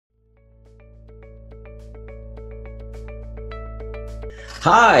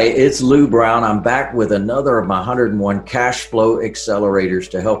Hi, it's Lou Brown. I'm back with another of my 101 cash flow accelerators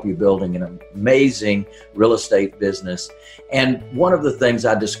to help you building an amazing real estate business. And one of the things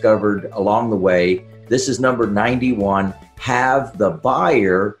I discovered along the way, this is number 91, have the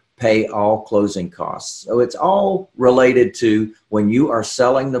buyer pay all closing costs. So it's all related to when you are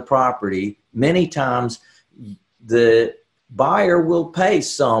selling the property, many times the buyer will pay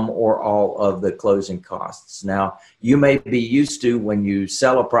some or all of the closing costs. Now, you may be used to when you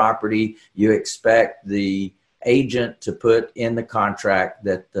sell a property, you expect the agent to put in the contract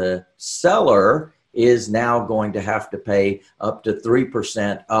that the seller is now going to have to pay up to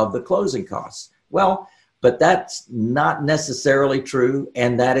 3% of the closing costs. Well, but that's not necessarily true,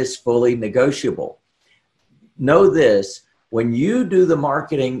 and that is fully negotiable. Know this, when you do the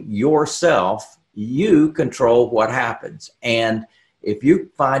marketing yourself, you control what happens. And if you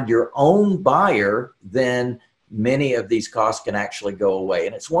find your own buyer, then many of these costs can actually go away.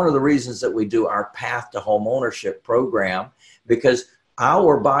 And it's one of the reasons that we do our Path to Home Ownership program, because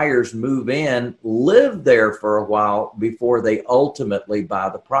our buyers move in, live there for a while before they ultimately buy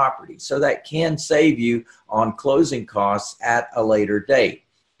the property. So that can save you on closing costs at a later date.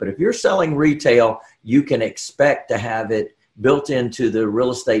 But if you're selling retail, you can expect to have it built into the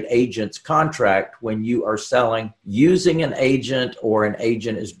real estate agent's contract when you are selling using an agent or an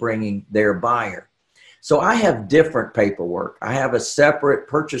agent is bringing their buyer. So I have different paperwork. I have a separate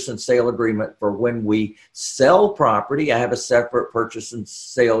purchase and sale agreement for when we sell property. I have a separate purchase and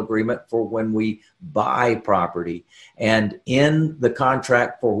sale agreement for when we buy property. And in the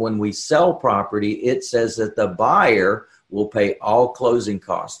contract for when we sell property, it says that the buyer will pay all closing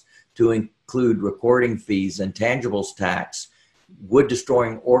costs, to include recording fees, intangibles tax, wood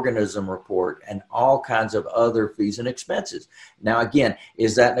destroying organism report, and all kinds of other fees and expenses. Now, again,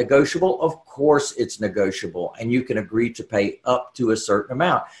 is that negotiable? Of course it's negotiable, and you can agree to pay up to a certain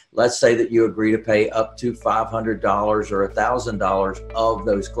amount. Let's say that you agree to pay up to $500 or $1,000 of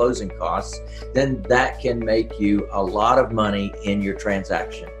those closing costs, then that can make you a lot of money in your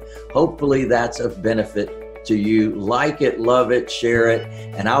transaction. Hopefully that's of benefit to you. Like it, love it, share it,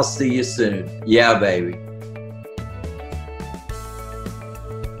 and I'll see you soon. Yeah, baby.